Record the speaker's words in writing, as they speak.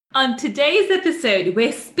On today's episode,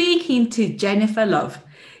 we're speaking to Jennifer Love.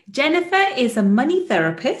 Jennifer is a money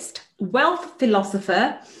therapist, wealth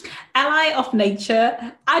philosopher, ally of nature,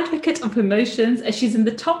 advocate of emotions, and she's in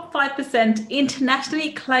the top 5% internationally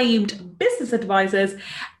acclaimed business advisors,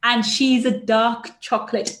 and she's a dark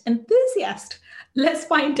chocolate enthusiast. Let's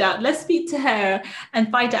find out. Let's speak to her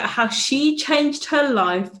and find out how she changed her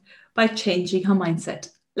life by changing her mindset.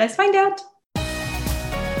 Let's find out.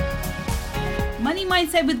 Money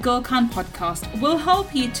Mindset with Gul Khan podcast will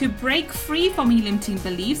help you to break free from your limiting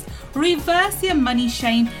beliefs, reverse your money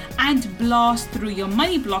shame, and blast through your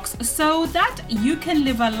money blocks so that you can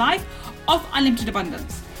live a life of unlimited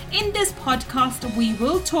abundance. In this podcast, we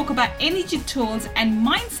will talk about energy tools and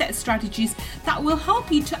mindset strategies that will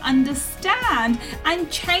help you to understand and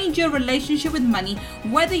change your relationship with money,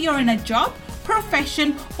 whether you're in a job,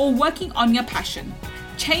 profession, or working on your passion.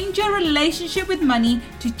 Change your relationship with money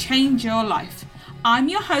to change your life. I'm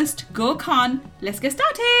your host, Gul Khan. Let's get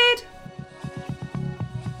started.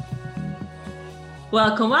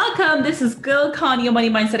 Welcome. This is Gul Khan, your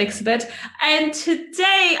money mindset expert. And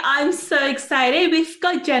today I'm so excited. We've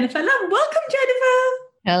got Jennifer Love. Welcome, Jennifer.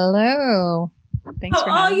 Hello. Thanks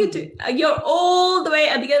How are you doing? You're all the way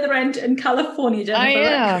at the other end in California, Jennifer. I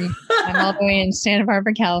am. I'm all the way in Santa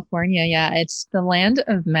Barbara, California. Yeah, it's the land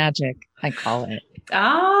of magic, I call it.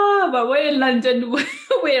 But we're in London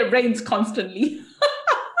where it rains constantly.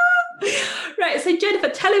 Right. So Jennifer,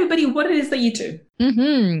 tell everybody what it is that you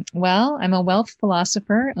do. Well, I'm a wealth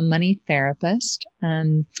philosopher, a money therapist.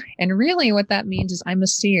 And really what that means is I'm a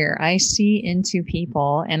seer. I see into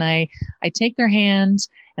people and I take their hands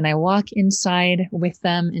and I walk inside with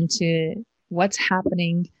them into what's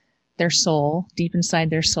happening, their soul, deep inside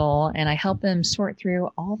their soul. And I help them sort through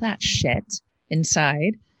all that shit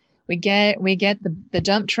inside. We get the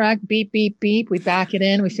dump truck, beep, beep, beep. We back it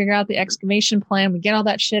in. We figure out the excavation plan. We get all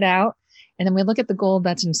that shit out. And then we look at the gold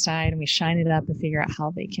that's inside and we shine it up and figure out how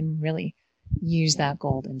they can really use that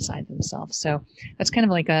gold inside themselves. So that's kind of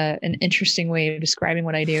like an interesting way of describing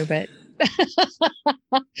what I do, but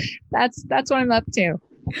that's what I'm up to.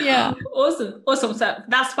 Yeah. Awesome. So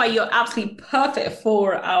that's why you're absolutely perfect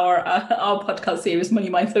for our podcast series, Money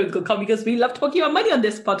Mindset with Gul Khan, because we love talking about money on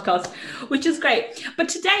this podcast, which is great. But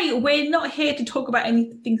today we're not here to talk about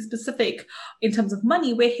anything specific in terms of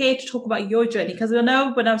money. We're here to talk about your journey, because I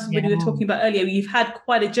know when we were talking about earlier, you've had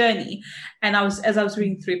quite a journey. And as I was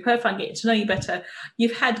reading through Profile and getting to know you better,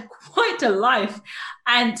 you've had quite a life.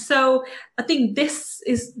 And so I think this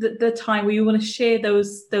is the time where you want to share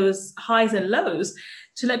those highs and lows,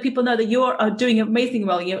 to let people know that you are doing amazing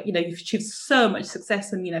well. You've achieved so much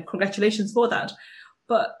success, and congratulations for that.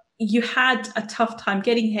 But you had a tough time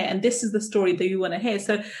getting here, and this is the story that you want to hear.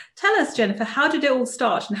 So tell us, Jennifer, how did it all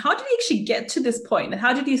start, and how did you actually get to this point, and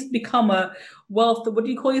how did you become a wealth? What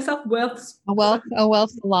do you call yourself? A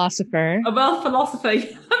wealth philosopher. A wealth philosopher.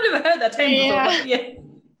 I've never heard that term before. Yeah.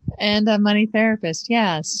 And a money therapist.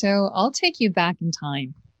 Yeah. So I'll take you back in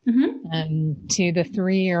time to the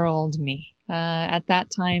 3-year-old me. At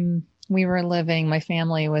that time, my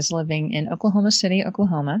family was living in Oklahoma City,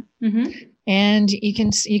 Oklahoma. And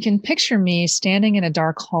you can picture me standing in a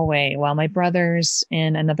dark hallway while my brother's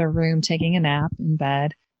in another room taking a nap in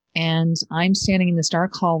bed. And I'm standing in this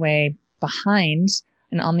dark hallway behind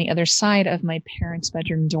and on the other side of my parents'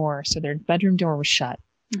 bedroom door. So their bedroom door was shut.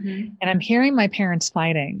 And I'm hearing my parents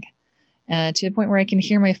fighting to the point where I can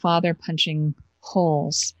hear my father punching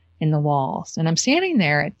holes in the walls. And I'm standing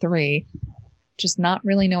there at 3, just not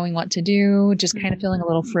really knowing what to do, just kind of feeling a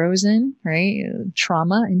little frozen, right?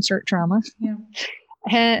 Trauma, insert trauma.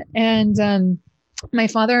 Yeah. And my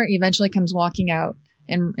father eventually comes walking out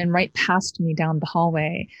and right past me down the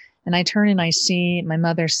hallway. And I turn and I see my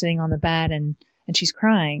mother sitting on the bed and she's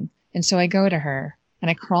crying. And so I go to her and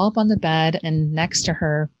I crawl up on the bed, and next to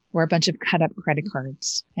her were a bunch of cut up credit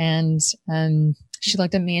cards. And she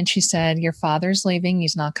looked at me and she said, "Your father's leaving.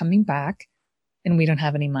 He's not coming back. And we don't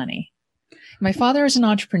have any money." My father is an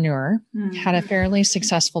entrepreneur, had a fairly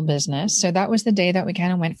successful business. So that was the day that we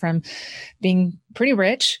kind of went from being pretty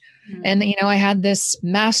rich. And, I had this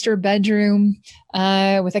master bedroom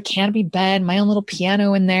with a canopy bed, my own little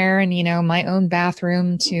piano in there, and, my own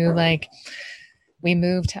bathroom to we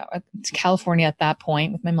moved to California at that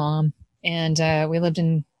point with my mom. And we lived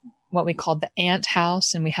in what we called the ant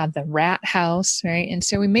house, and we had the rat house, right? And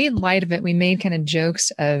so we made light of it. We made kind of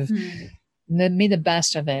jokes of, made the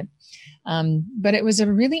best of it. But it was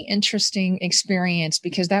a really interesting experience,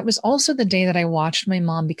 because that was also the day that I watched my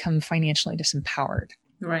mom become financially disempowered.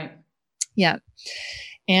 Right. Yeah.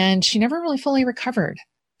 And she never really fully recovered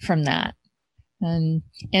from that.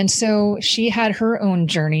 And so she had her own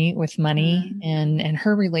journey with money and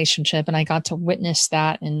her relationship. And I got to witness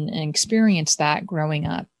that and experience that growing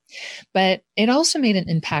up. But it also made an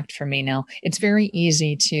impact for me. Now, it's very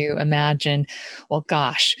easy to imagine, well,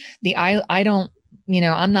 gosh, I don't,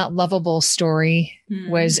 I'm not lovable story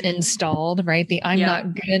was installed, right? The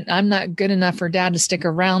I'm not good enough for dad to stick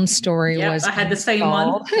around story was I had installed. the same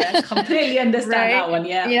one. Yeah, completely understand right? That one.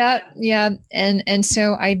 Yeah. And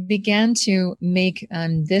so I began to make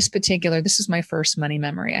this is my first money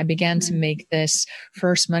memory. I began to make this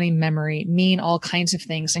first money memory mean all kinds of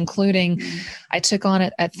things, including I took on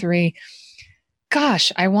it at 3.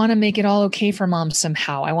 Gosh, I want to make it all okay for mom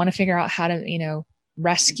somehow. I want to figure out how to,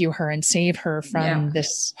 rescue her and save her from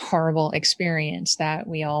this horrible experience that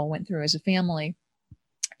we all went through as a family.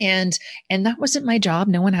 And that wasn't my job.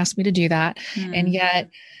 No one asked me to do that. And yet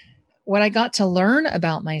what I got to learn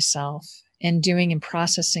about myself and doing and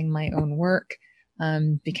processing my own work,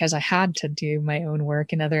 because I had to do my own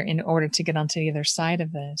work in order to get onto the other side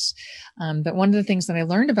of this. But one of the things that I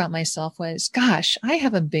learned about myself was, gosh, I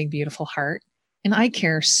have a big, beautiful heart. And I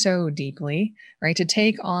care so deeply, right? To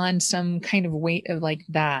take on some kind of weight of like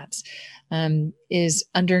that is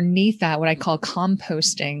underneath that, what I call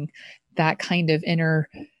composting, that kind of inner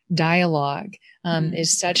dialogue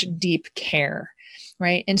is such deep care,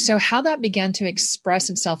 right? And so how that began to express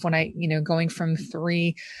itself when I, going from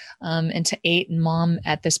 3 into 8, and mom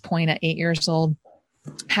at this point at 8 years old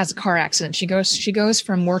has a car accident. She goes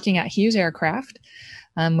from working at Hughes Aircraft,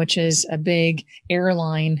 which is a big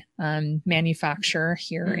airline manufacturer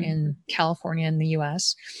here in California in the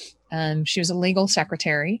US. She was a legal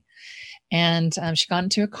secretary, and she got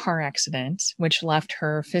into a car accident, which left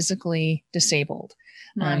her physically disabled.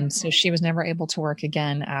 So she was never able to work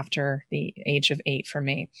again after the age of 8 for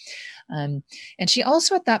me. And she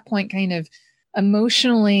also at that point kind of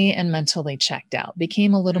emotionally and mentally checked out,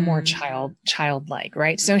 became a little more childlike,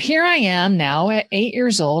 right? So here I am now at 8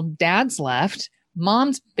 years old, dad's left.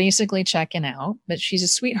 Mom's basically checking out, but she's a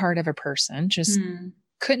sweetheart of a person, just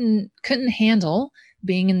couldn't handle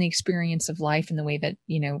being in the experience of life in the way that,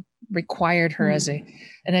 required her as an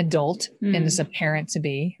adult and as a parent to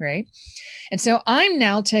be, right? And so I'm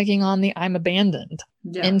now taking on the I'm abandoned,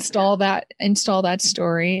 install that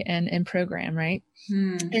story and program, right?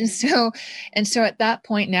 And so at that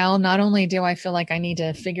point now, not only do I feel like I need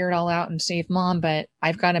to figure it all out and save mom, but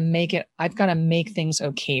I've got to make things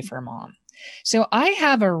okay for mom. So I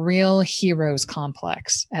have a real hero's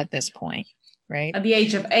complex at this point, right? At the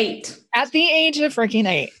age of 8. At the age of freaking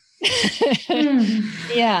 8.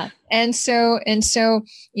 Yeah. And so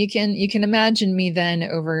you can imagine me then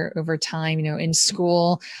over time, in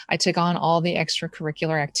school, I took on all the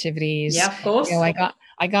extracurricular activities. Yeah, of course.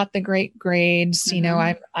 I got the great grades,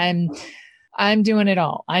 I'm doing it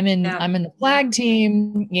all. I'm in the flag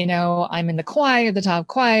team, I'm in the choir, the top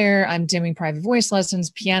choir. I'm doing private voice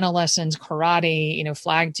lessons, piano lessons, karate,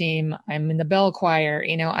 flag team. I'm in the bell choir,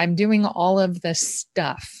 I'm doing all of this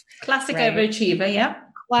stuff. Classic overachiever. Yeah.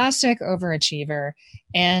 Classic overachiever.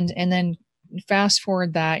 And then fast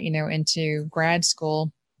forward that, into grad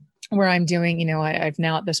school where I'm doing, I've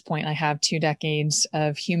now at this point, I have 2 decades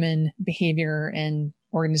of human behavior and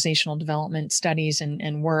organizational development studies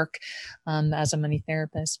and work as a money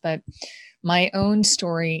therapist. But my own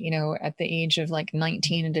story, at the age of like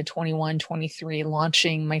 19 into 21, 23,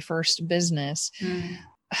 launching my first business,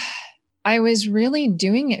 I was really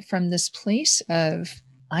doing it from this place of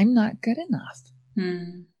I'm not good enough.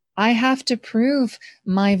 I have to prove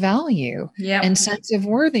my value and sense of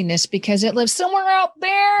worthiness because it lives somewhere out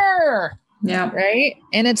there. Yeah. Right.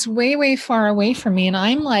 And it's way, way far away from me. And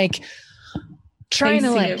I'm like,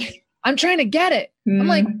 I'm trying to get it. I'm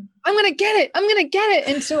like, I'm going to get it. I'm going to get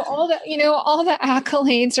it. And so all the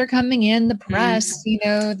accolades are coming in, the press,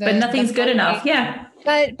 but nothing's good enough. Yeah.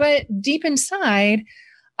 But deep inside,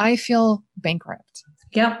 I feel bankrupt.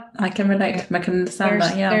 Yeah. I can relate. I can understand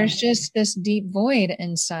that. Yeah. There's just this deep void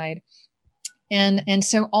inside. And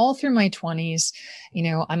so all through my 20s,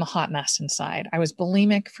 I'm a hot mess inside. I was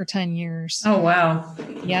bulimic for 10 years. Oh, wow.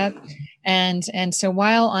 Yep. And so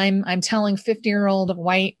while I'm telling 50-year-old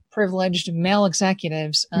white privileged male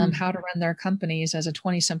executives how to run their companies as a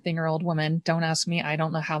 20-something-year-old woman, don't ask me. I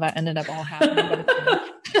don't know how that ended up all happening.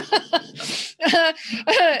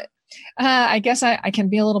 I guess I can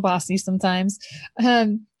be a little bossy sometimes.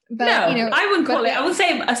 But, I wouldn't call it. I would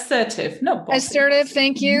say assertive, not bossy. Assertive.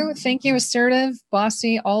 Thank you. Assertive,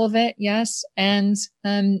 bossy, all of it. Yes. And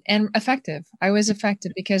effective. I was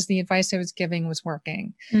effective because the advice I was giving was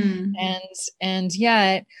working. And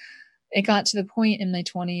yet it got to the point in my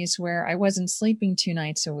 20s where I wasn't sleeping 2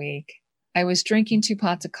 nights a week. I was drinking 2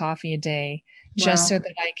 pots of coffee a day. just so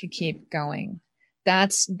that I could keep going.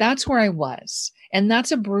 That's where I was. And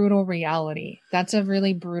that's a brutal reality. That's a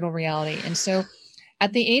really brutal reality. And so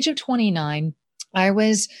at the age of 29, I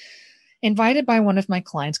was invited by one of my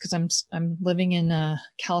clients, because I'm living in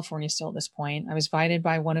California still at this point. I was invited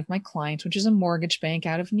by one of my clients, which is a mortgage bank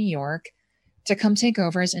out of New York, to come take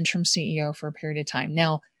over as interim CEO for a period of time.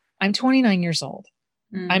 Now, I'm 29 years old.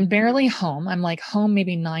 I'm barely home. I'm like home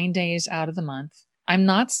maybe 9 days out of the month. I'm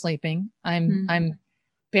not sleeping. I'm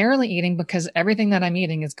barely eating because everything that I'm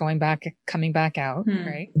eating is coming back out.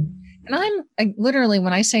 Right. And I literally,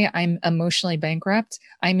 when I say I'm emotionally bankrupt,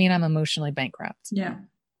 I mean, I'm emotionally bankrupt. Yeah.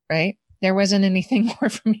 Right. There wasn't anything more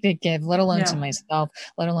for me to give, let alone to myself,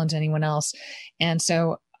 let alone to anyone else. And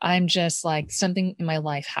so I'm just like, something in my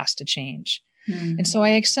life has to change. And so I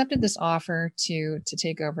accepted this offer to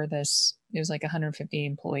take over this. It was like 150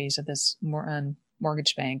 employees at this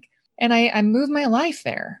mortgage bank. And I moved my life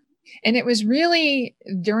there. And it was really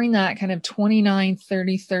during that kind of 29,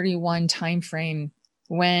 30, 31 timeframe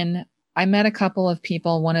when I met a couple of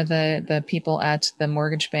people. One of the people at the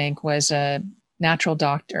mortgage bank was a natural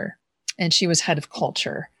doctor, and she was head of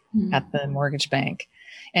culture at the mortgage bank.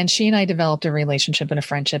 And she and I developed a relationship and a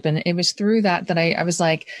friendship. And it was through that I was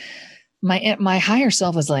like, my higher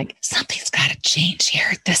self was like, something's got to change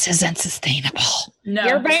here. This isn't sustainable. No.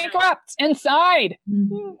 You're bankrupt inside,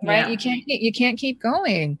 right? You can't keep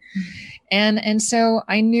going. And so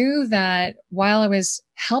I knew that while I was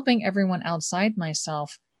helping everyone outside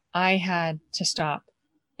myself, I had to stop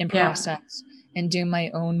and process and do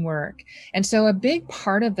my own work. And so a big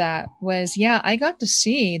part of that was, I got to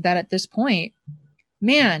see that at this point,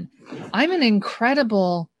 man, I'm an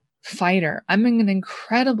incredible fighter. I'm an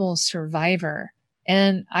incredible survivor.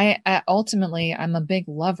 And I ultimately, I'm a big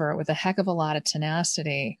lover with a heck of a lot of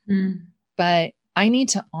tenacity, but I need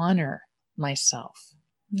to honor myself.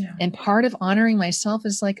 Yeah. And part of honoring myself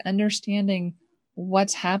is like understanding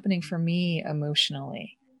what's happening for me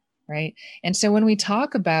emotionally. Right. And so when we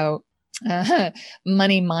talk about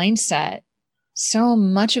money mindset, so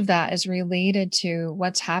much of that is related to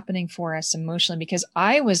what's happening for us emotionally, because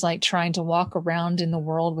I was like trying to walk around in the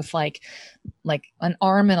world with like an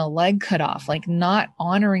arm and a leg cut off, like not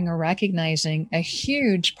honoring or recognizing a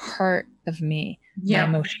huge part of me,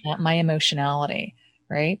 my emotionality.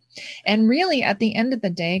 Right. And really at the end of the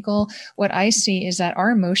day, Gul, what I see is that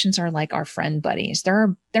our emotions are like our friend buddies.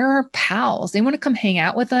 They're our pals. They want to come hang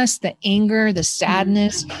out with us, the anger, the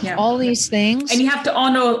sadness, all these things. And you have to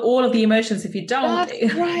honor all of the emotions. If you don't,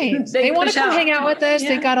 that's right. they want to come hang out with us.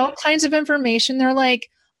 They got all kinds of information. They're like,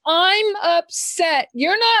 I'm upset.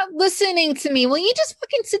 You're not listening to me. Will you just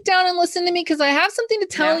fucking sit down and listen to me? Because I have something to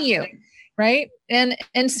tell you. Right. And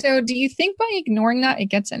so do you think by ignoring that, it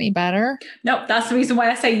gets any better? No, that's the reason why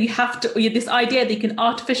I say you have to, this idea that you can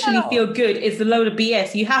artificially feel good is a load of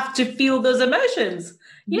BS. You have to feel those emotions.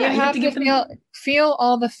 You have to give feel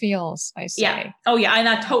all the feels, I say. Yeah. Oh yeah. And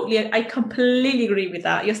I completely agree with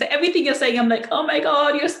that. You're saying everything you're saying, I'm like, oh my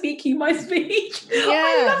God, you're speaking my speech. Yeah.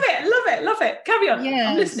 I love it. Carry on. Yes.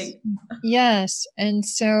 I'm listening. Yes. And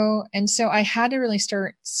so I had to really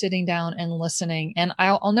start sitting down and listening. And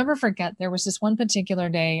I'll never forget, there was this one particular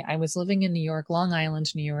day I was living in New York, Long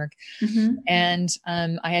Island, New York. And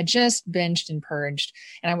I had just binged and purged.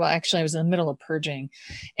 And I was in the middle of purging,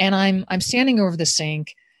 and I'm standing over the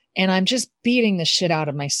sink, and I'm just beating the shit out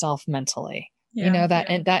of myself mentally.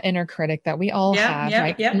 That inner critic that we all have,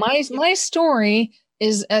 right? Yeah. My story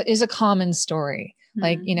is a common story.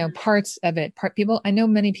 Like, parts of it, I know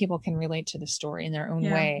many people can relate to the story in their own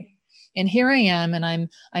way. And here I am, and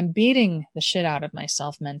I'm beating the shit out of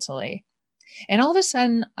myself mentally. And all of a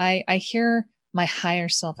sudden I hear my higher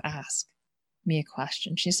self ask me a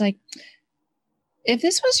question. She's like, if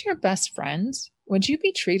this was your best friend, would you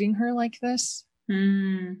be treating her like this?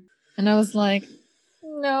 And I was like,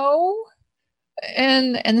 no.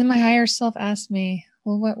 And then my higher self asked me,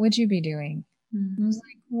 well, what would you be doing? I was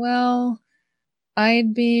like, well,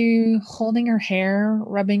 I'd be holding her hair,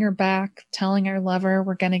 rubbing her back, telling her love her,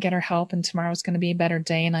 we're going to get her help, and tomorrow's going to be a better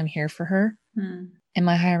day, and I'm here for her. And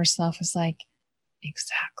my higher self was like,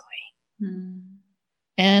 exactly.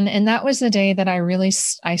 And that was the day that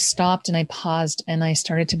I stopped and I paused and I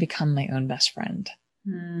started to become my own best friend.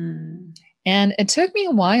 And it took me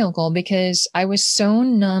a while, Gul, because I was so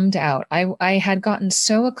numbed out. I had gotten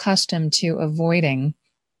so accustomed to avoiding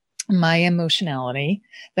my emotionality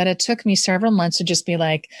that it took me several months to just be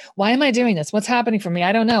like, why am I doing this? What's happening for me?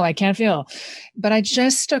 I don't know. I can't feel. But I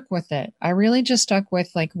just stuck with it. I really just stuck with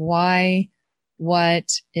like, what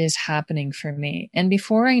is happening for me? And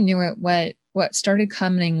before I knew it, what started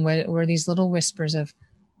coming were these little whispers of,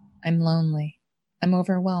 I'm lonely. I'm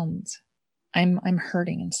overwhelmed. I'm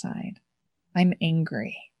hurting inside. I'm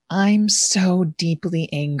angry. I'm so deeply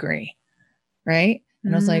angry. Right.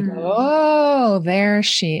 And I was like, oh, there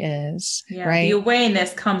she is. Yeah, right. The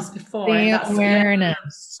awareness comes before. The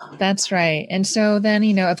awareness. That's right. And so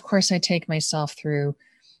then, of course, I take myself through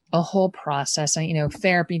a whole process.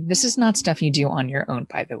 Therapy, this is not stuff you do on your own,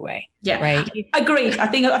 by the way. Yeah. Right. Agreed. I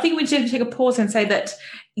think we should take a pause and say that,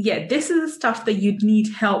 this is the stuff that you need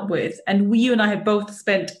help with. And you and I have both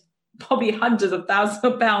spent probably hundreds of thousands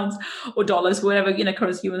of pounds or dollars, whatever,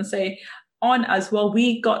 currency you want to say, on as well.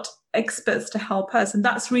 We got experts to help us. And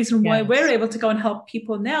that's the reason why we're able to go and help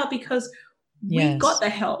people now, because we got the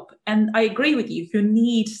help. And I agree with you. If you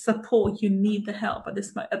need support, you need the help at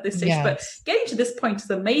this stage. Yes. But getting to this point is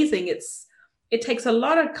amazing. It takes a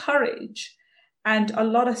lot of courage and a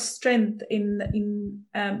lot of strength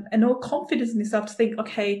and all confidence in yourself to think,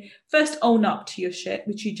 okay, first own up to your shit,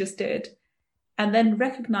 which you just did, and then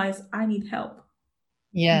recognize I need help.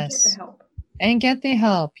 Yes. And get the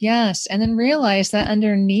help. Yes. And then realize that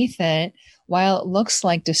underneath it, while it looks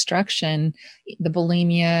like destruction, the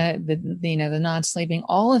bulimia, the non-sleeping,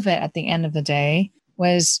 all of it at the end of the day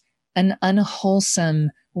was an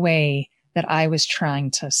unwholesome way that I was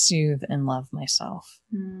trying to soothe and love myself.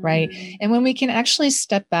 Right. And when we can actually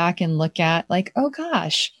step back and look at like, oh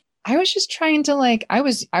gosh, I was just trying to I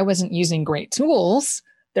wasn't using great tools.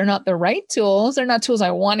 They're not the right tools. They're not tools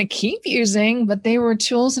I want to keep using, but they were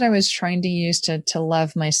tools that I was trying to use to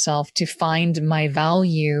love myself, to find my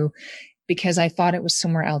value, because I thought it was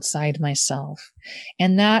somewhere outside myself.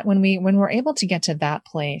 And that when we're able to get to that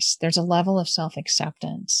place, there's a level of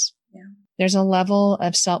self-acceptance. Yeah. There's a level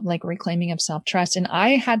of reclaiming of self-trust. And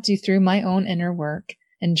I had to, through my own inner work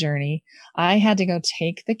and journey, I had to go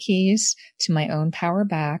take the keys to my own power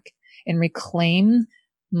back and reclaim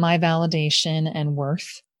my validation and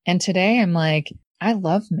worth. And today I'm like, I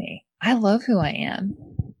love me. I love who I am.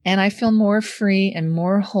 And I feel more free and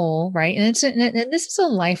more whole, right? And this is a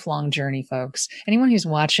lifelong journey, folks. Anyone who's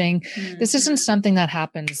watching, this isn't something that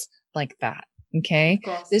happens like that. Okay.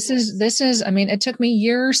 This is, it took me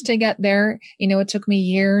years to get there. It took me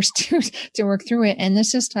years to work through it. And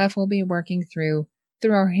this is stuff we'll be working through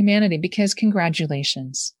our humanity, because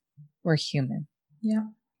congratulations, we're human. Yeah.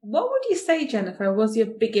 What would you say, Jennifer, was your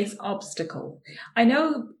biggest obstacle? I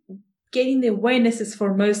know getting the awareness is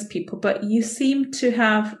for most people, but you seem to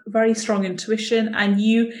have very strong intuition, and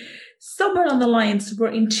you, somewhere on the lines, were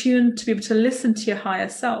in tune to be able to listen to your higher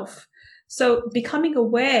self. So becoming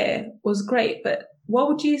aware was great, but what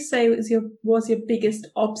would you say was your biggest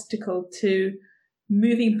obstacle to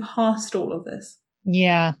moving past all of this?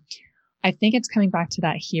 Yeah, I think it's coming back to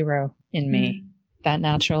that hero in me. That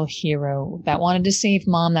natural hero that wanted to save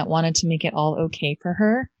mom, that wanted to make it all okay for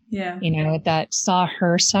her. Yeah. That saw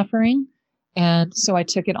her suffering. And so I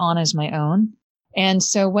took it on as my own. And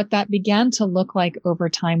so what that began to look like over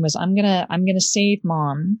time was I'm going to save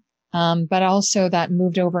mom. But also that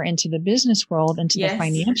moved over into the business world, into the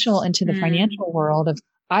financial world of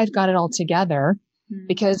I've got it all together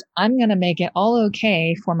because I'm going to make it all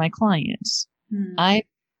okay for my clients.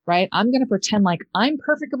 I'm going to pretend like I'm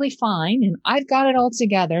perfectly fine and I've got it all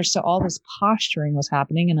together. So all this posturing was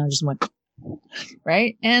happening, and I just went,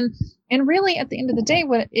 right. And really at the end of the day,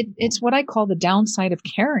 it's what I call the downside of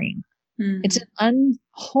caring. It's an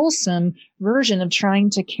unwholesome version of trying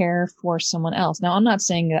to care for someone else. Now, I'm not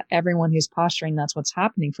saying that everyone who's posturing, that's what's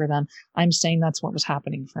happening for them. I'm saying that's what was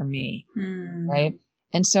happening for me. Right.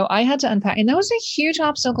 And so I had to unpack, and that was a huge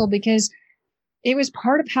obstacle because it was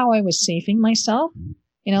part of how I was saving myself.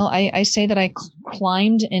 I say that I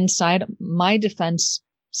climbed inside my defense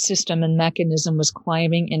system and mechanism was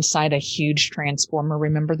climbing inside a huge transformer.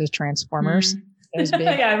 Remember the transformers? Those big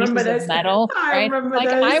I remember those. Metal, I remember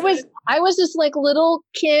those. I was this little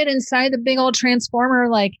kid inside the big old transformer,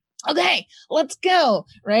 okay, let's go.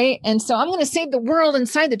 Right. And so I'm going to save the world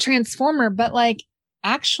inside the transformer. But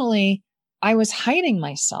actually, I was hiding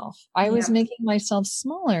myself. I was making myself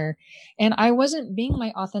smaller, and I wasn't being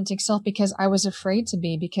my authentic self because I was afraid to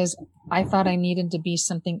be, because I thought I needed to be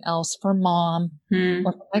something else for mom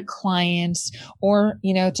or for my clients, or,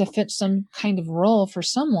 to fit some kind of role for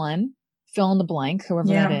someone, fill in the blank, whoever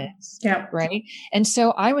that is. Yeah. Right. And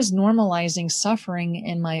so I was normalizing suffering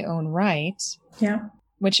in my own right. Yeah.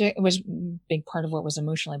 Which it was a big part of what was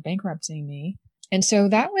emotionally bankrupting me. And so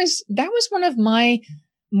that was one of my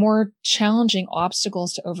more challenging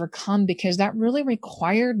obstacles to overcome, because that really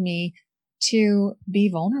required me to be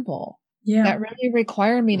vulnerable. Yeah. That really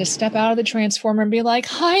required me to step out of the transformer and be like,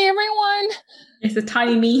 hi, everyone. It's a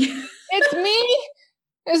tiny me. It's me.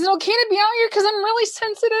 Is it okay to be out here? Because I'm really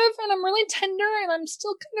sensitive and I'm really tender and I'm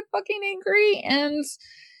still kind of fucking angry.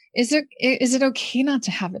 is it okay not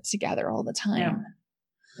to have it together all the time? Yeah.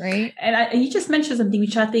 Right. And you just mentioned something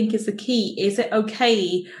which I think is the key. Is it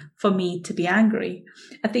okay for me to be angry?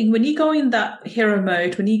 I think when you go in that hero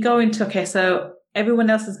mode, when you go into, okay, so everyone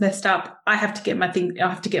else is messed up, I have to get my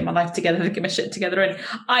life together, I have to get my shit together, and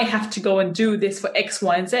I have to go and do this for X,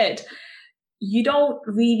 Y, and Z. You don't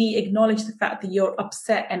really acknowledge the fact that you're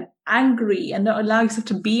upset and angry and not allow yourself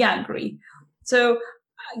to be angry. So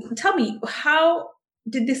tell me, how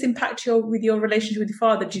did this impact with your relationship with your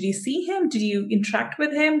father? Did you see him? Did you interact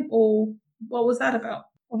with him? Or what was that about?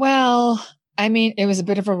 Well, I mean, it was a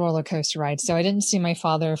bit of a roller coaster ride. So I didn't see my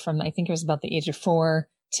father from, I think it was about the age of 4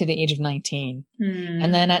 to the age of 19.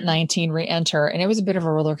 And then at 19, re-enter. And it was a bit of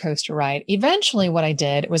a roller coaster ride. Eventually what I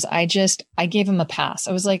did was I gave him a pass.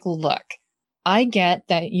 I was like, look, I get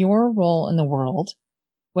that your role in the world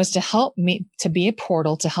was to help me, to be a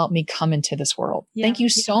portal to help me come into this world. Yeah. Thank you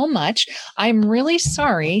so much. I'm really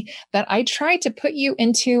sorry that I tried to put you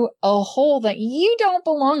into a hole that you don't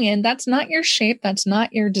belong in. That's not your shape. That's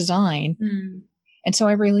not your design. And so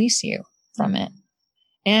I release you from it.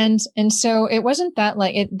 And so it wasn't that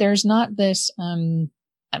there's not this,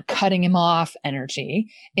 cutting him off energy.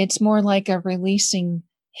 It's more like a releasing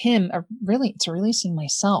him, it's releasing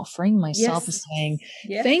myself, freeing myself and saying,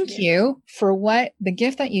 thank you for what the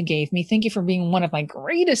gift that you gave me. Thank you for being one of my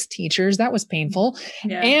greatest teachers. That was painful.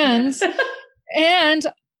 And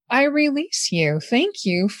I release you. Thank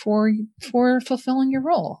you for fulfilling your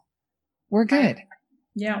role. We're good.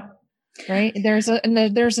 Yeah. Right. There's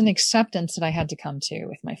an acceptance that I had to come to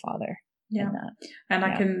with my father. Yeah. And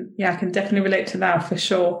I can definitely relate to that for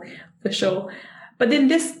sure. But then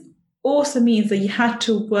this also means that you had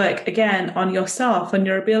to work again on yourself, on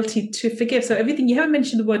your ability to forgive. So everything, you haven't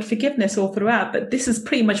mentioned the word forgiveness all throughout, but this is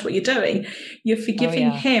pretty much what you're doing. You're forgiving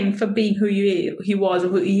him for being who he was or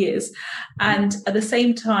who he is. And at the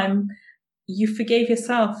same time, you forgave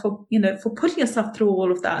yourself for putting yourself through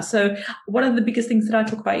all of that. So one of the biggest things that I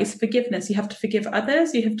talk about is forgiveness. You have to forgive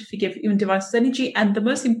others. You have to forgive your device's energy. And the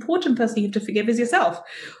most important person you have to forgive is yourself.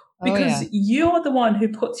 Because you're the one who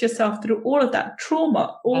puts yourself through all of that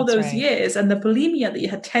trauma, those years, and the bulimia that you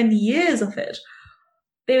had 10 years of it.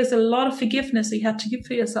 There's a lot of forgiveness that you had to give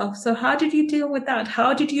for yourself. So how did you deal with that?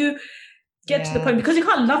 How did you get to the point? Because you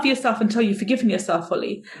can't love yourself until you've forgiven yourself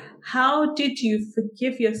fully. How did you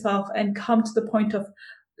forgive yourself and come to the point of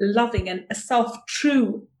loving and a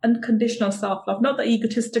true, unconditional self-love? Not the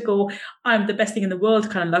egotistical, I'm the best thing in the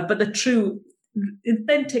world kind of love, but the true,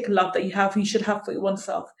 authentic love that you should have for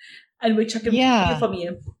oneself, and which I can feel from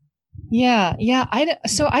you.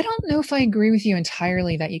 So I don't know if I agree with you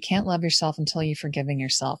entirely that you can't love yourself until you've forgiven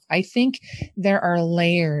yourself. I think there are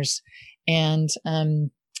layers and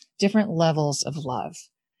different levels of love.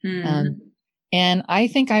 And I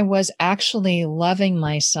think I was actually loving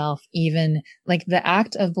myself, even like the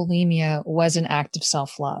act of bulimia was an act of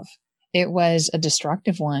self-love. It was a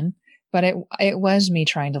destructive one, but it was me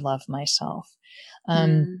trying to love myself.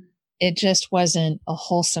 It just wasn't a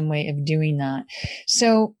wholesome way of doing that.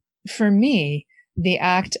 So for me, the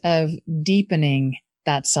act of deepening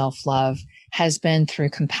that self-love has been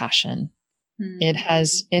through compassion. It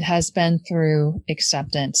has been through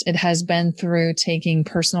acceptance. It has been through taking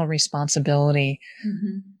personal responsibility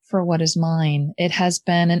for what is mine. It has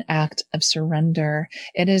been an act of surrender.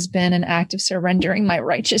 It has been an act of surrendering my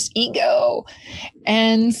righteous ego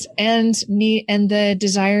and the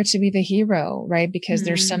desire to be the hero, right? Because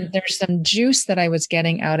there's some juice that I was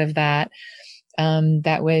getting out of that,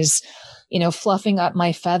 that was, fluffing up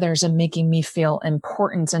my feathers and making me feel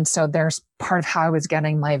important. And so there's part of how I was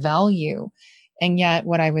getting my value. And yet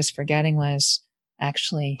what I was forgetting was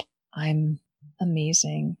actually, I'm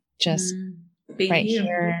amazing. Just right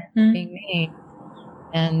here, being me.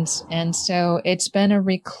 And so it's been a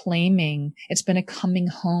reclaiming, it's been a coming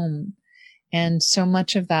home. And so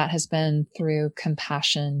much of that has been through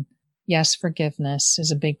compassion. Yes, forgiveness is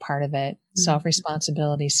a big part of it.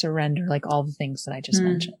 Self-responsibility, surrender, like all the things that I just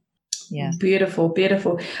mentioned. Yeah. Beautiful,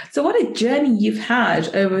 beautiful. So what a journey you've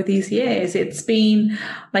had over these years. It's been,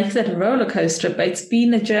 like you said, a roller coaster, but it's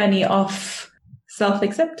been a journey of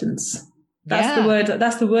self-acceptance. That's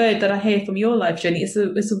the word that I hear from your life journey. It's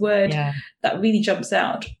a word that really jumps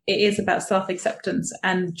out. It is about self-acceptance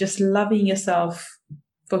and just loving yourself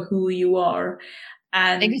for who you are.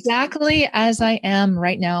 And exactly as I am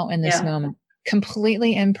right now in this moment,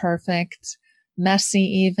 completely imperfect, messy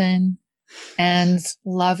even, and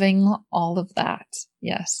loving all of that.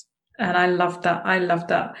 Yes. And I love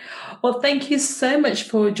that. Well, thank you so much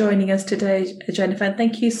for joining us today, Jennifer. And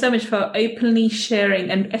thank you so much for openly sharing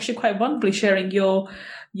and actually quite wonderfully sharing your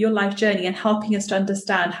your life journey and helping us to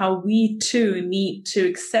understand how we too need to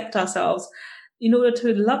accept ourselves in order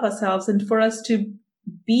to love ourselves and for us to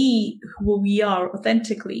be who we are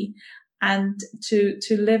authentically and to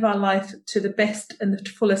live our life to the best and the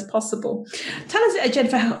fullest possible. Tell us,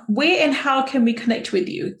 Jennifer, where and how can we connect with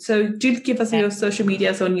you? So do give us your social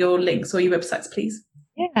medias on your links or your websites, please.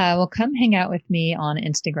 Yeah, well, come hang out with me on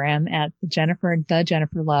Instagram at the Jennifer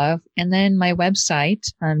Love, and then my website,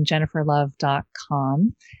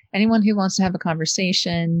 jenniferlove.com. Anyone who wants to have a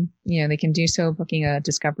conversation, they can do so booking a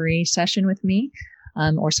discovery session with me,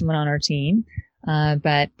 or someone on our team.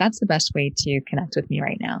 But that's the best way to connect with me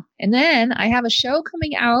right now. And then I have a show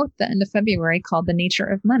coming out the end of February called The Nature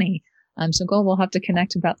of Money. So we'll have to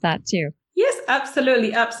connect about that too. Yes,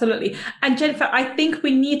 absolutely. Absolutely. And Jennifer, I think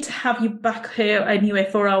we need to have you back here anyway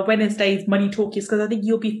for our Wednesday's Money Talkies, because I think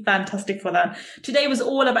you'll be fantastic for that. Today was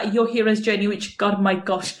all about your hero's journey, which, God, my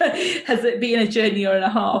gosh, has it been a journey and a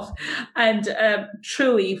half. And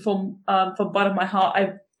truly, from bottom of my heart,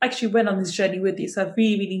 I actually went on this journey with you. So I've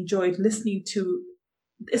really, really enjoyed listening to,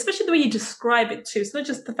 especially the way you describe it too. It's not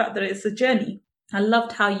just the fact that it's a journey. I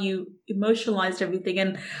loved how you emotionalized everything.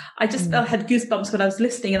 And I just had goosebumps when I was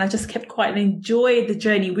listening, and I just kept quiet and enjoyed the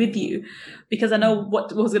journey with you, because I know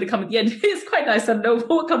what was going to come at the end. It's quite nice. I know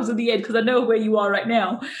what comes at the end because I know where you are right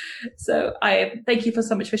now. So I thank you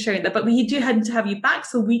so much for sharing that. But we do have to have you back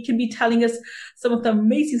so we can be telling us some of the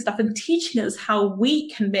amazing stuff and teaching us how we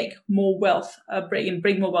can make more wealth,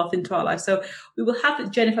 bring more wealth into our life. So we will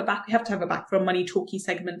have Jennifer back. We have to have her back for a Money Talkie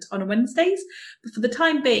segment on Wednesdays. But for the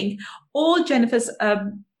time being, all Jennifer's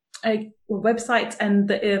website and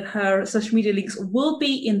her social media links will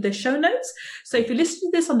be in the show notes. So if you're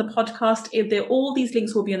listening to this on the podcast, all these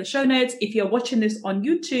links will be in the show notes. If you're watching this on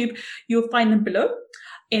YouTube, you'll find them below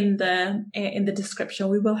in the description.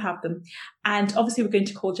 We will have them. And obviously we're going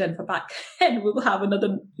to call Jennifer back and we will have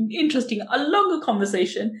another interesting, a longer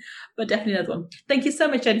conversation, but definitely another one. Thank you so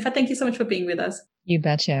much, Jennifer. Thank you so much for being with us. You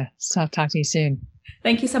betcha. So talk to you soon.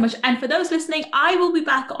 Thank you so much. And for those listening, I will be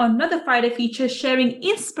back on another Friday feature sharing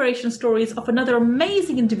inspirational stories of another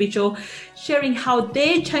amazing individual, sharing how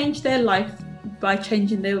they changed their life by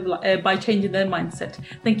changing their mindset.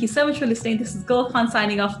 Thank you so much for listening. This is Gul Khan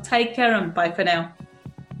signing off. Take care and bye for now.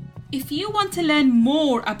 If you want to learn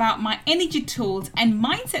more about my energy tools and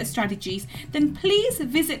mindset strategies, then please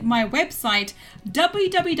visit my website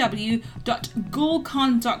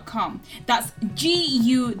www.gulkhan.com. That's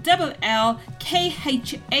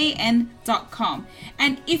GULLKHAN.com.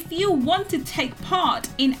 And if you want to take part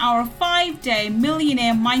in our 5-day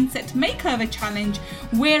Millionaire Mindset Makeover Challenge,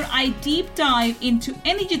 where I deep dive into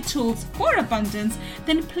energy tools for abundance,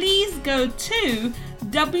 then please go to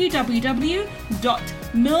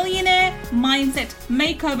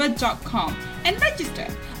www.millionairemindsetmakeover.com and register.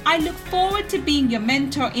 I look forward to being your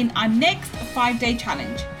mentor in our next 5-day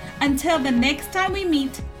challenge. Until the next time we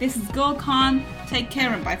meet, this is Gul Khan. Take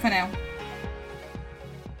care and bye for now.